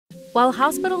While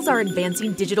hospitals are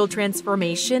advancing digital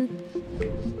transformation,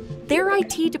 their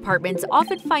IT departments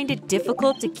often find it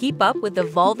difficult to keep up with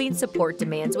evolving support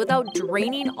demands without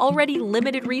draining already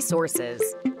limited resources.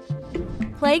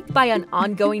 Plagued by an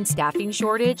ongoing staffing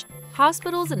shortage,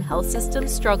 hospitals and health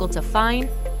systems struggle to find,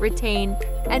 retain,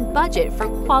 and budget for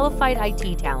qualified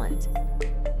IT talent.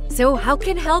 So how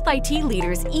can health IT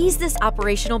leaders ease this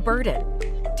operational burden?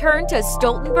 Turn to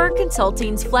Stoltenberg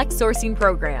Consulting's Flex Sourcing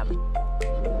program.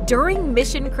 During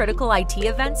mission-critical IT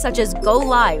events such as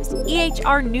go-lives,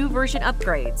 EHR new version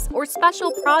upgrades, or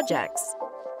special projects,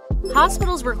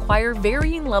 hospitals require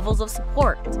varying levels of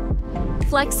support.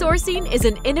 Flex Sourcing is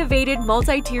an innovative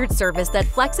multi-tiered service that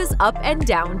flexes up and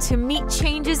down to meet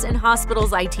changes in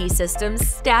hospitals' IT systems,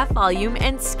 staff volume,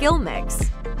 and skill mix.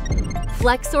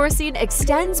 Flex Sourcing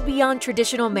extends beyond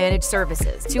traditional managed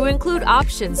services to include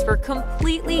options for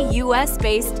completely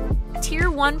US-based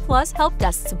Tier 1 Plus help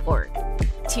desk support,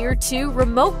 Tier 2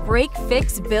 remote break,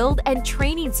 fix, build, and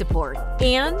training support,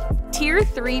 and Tier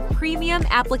 3 premium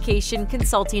application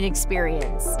consulting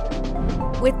experience.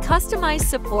 With customized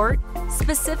support,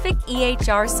 specific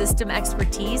EHR system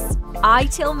expertise,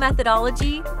 ITIL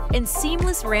methodology, and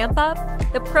seamless ramp-up,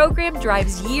 the program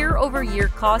drives year-over-year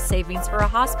cost savings for a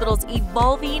hospital's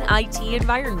evolving IT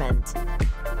environment.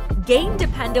 Gain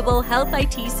dependable health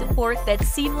IT support that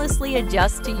seamlessly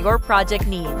adjusts to your project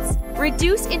needs.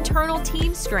 Reduce internal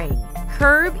team strain,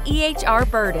 curb EHR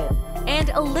burden, and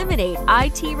eliminate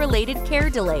IT-related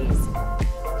care delays.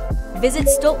 Visit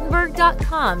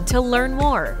Stoltenberg.com to learn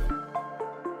more.